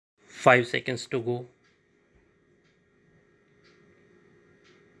5 seconds to go.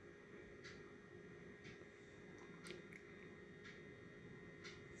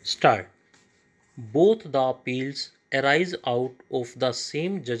 Start. Both the appeals arise out of the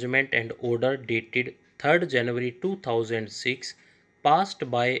same judgment and order dated 3rd January 2006, passed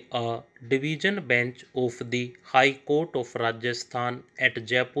by a division bench of the High Court of Rajasthan at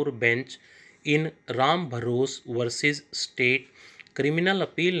Jaipur bench in Ram Bharos vs. State Criminal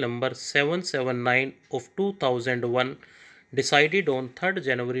Appeal number 779 of 2001, decided on 3rd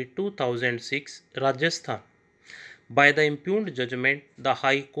January 2006, Rajasthan. By the impugned judgment, the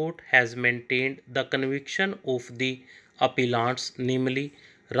High Court has maintained the conviction of the appellants, namely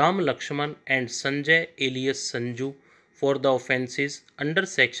Ram Lakshman and Sanjay alias Sanju, for the offences under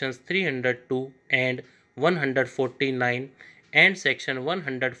sections 302 and 149 and section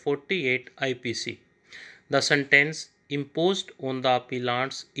 148 IPC. The sentence imposed on the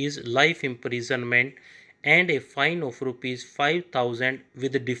appellants is life imprisonment and a fine of rupees 5,000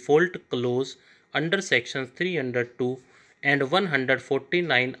 with default clause under sections 302 and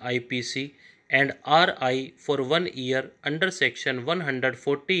 149 IPC and RI for 1 year under section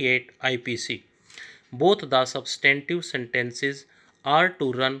 148 IPC. Both the substantive sentences are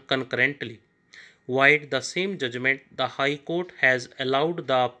to run concurrently. Vide the same judgment, the High Court has allowed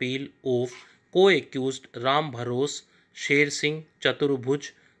the appeal of co-accused Ram Bharos, Sher Singh,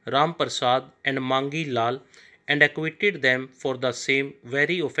 Chaturbhuj, Ram Prasad and Mangi Lal and acquitted them for the same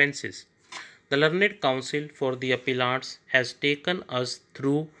very offences. The learned counsel for the appellants has taken us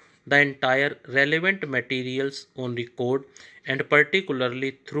through the entire relevant materials on record and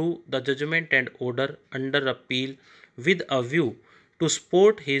particularly through the judgment and order under appeal with a view to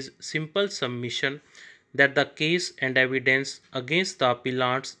support his simple submission that the case and evidence against the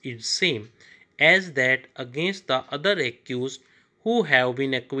appellants is same as that against the other accused who have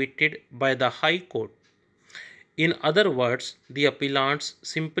been acquitted by the High Court. In other words, the appellants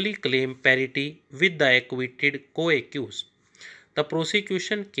simply claim parity with the acquitted co-accused. The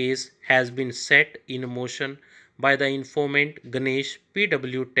prosecution case has been set in motion by the informant Ganesh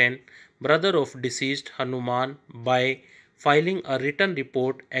PW10, brother of deceased Hanuman, by filing a written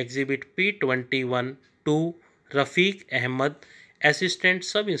report Exhibit P21 to Rafiq Ahmed, Assistant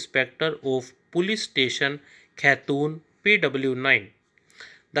Sub-Inspector of Police Station Khatun PW9.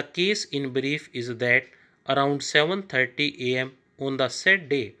 The case in brief is that around 7:30 am on the said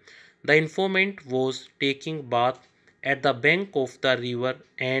day, the informant was taking bath at the bank of the river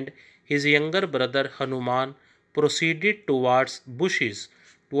and his younger brother Hanuman proceeded towards bushes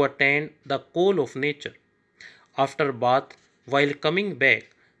to attend the call of nature. After bath, while coming back,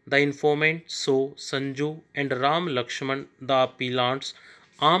 the informant saw Sanju and Ram Lakshman, the appellants,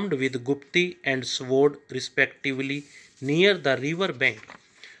 armed with gupti and sword respectively near the river bank.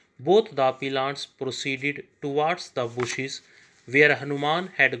 Both the appellants proceeded towards the bushes where Hanuman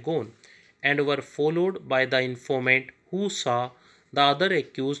had gone and were followed by the informant who saw the other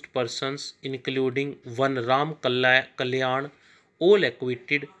accused persons including one Ram Kalyan, all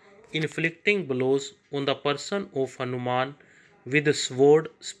acquitted, inflicting blows on the person of Hanuman with sword,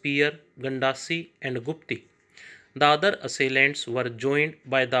 spear, gandasi and gupti. The other assailants were joined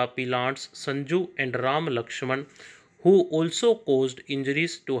by the appellants Sanju and Ram Lakshman, who also caused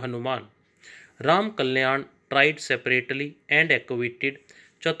injuries to Hanuman. Ram Kalyan tried separately and acquitted.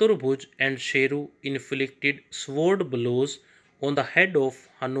 Chaturbhuj and Sheru inflicted sword blows on the head of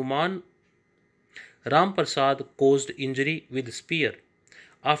Hanuman. Ram Prasad caused injury with spear.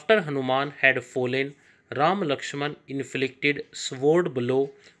 After Hanuman had fallen, Ram Lakshman inflicted sword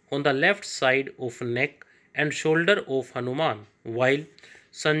blow on the left side of neck and shoulder of Hanuman, while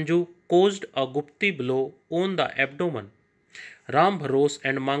Sanju caused a gupti blow on the abdomen. Ram Bharos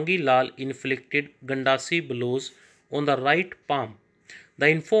and Mangi Lal inflicted gandasi blows on the right palm. The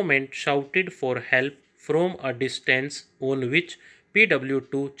informant shouted for help from a distance, on which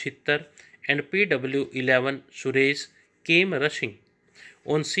PW2 Chittar and PW11 Suresh came rushing.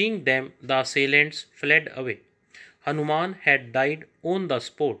 On seeing them, the assailants fled away. Hanuman had died on the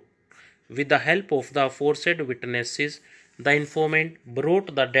spot. With the help of the aforesaid witnesses, the informant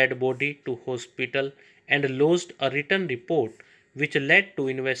brought the dead body to hospital and lodged a written report which led to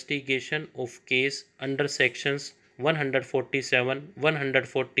investigation of case under sections 147,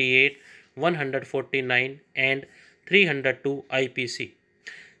 148, 149 and 302 IPC.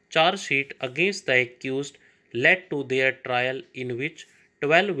 Charge sheet against the accused led to their trial, in which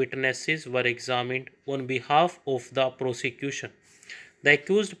 12 witnesses were examined on behalf of the prosecution. The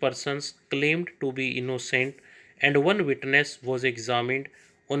accused persons claimed to be innocent and one witness was examined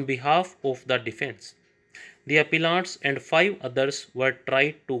on behalf of the defense. The appellants and 5 others were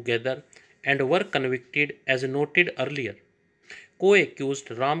tried together and were convicted as noted earlier.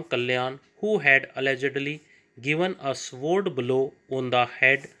 Co-accused Ram Kalyan, who had allegedly given a sword blow on the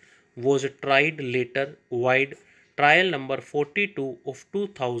head, was tried later vide trial number 42 of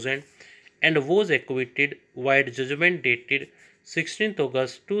 2000 and was acquitted vide judgment dated 16th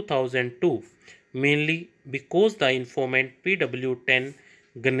August 2002, mainly because the informant PW10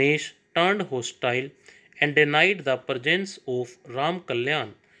 Ganesh turned hostile and denied the presence of Ram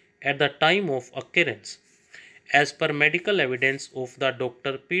Kalyan at the time of occurrence. As per medical evidence of the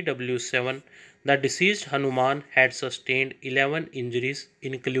Dr. PW7, the deceased Hanuman had sustained 11 injuries,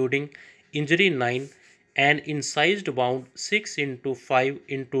 including injury 9, an incised wound 6 into 5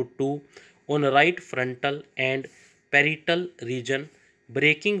 into 2 on right frontal and parietal region,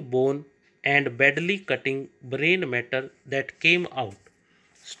 breaking bone and badly cutting brain matter that came out.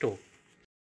 Stop.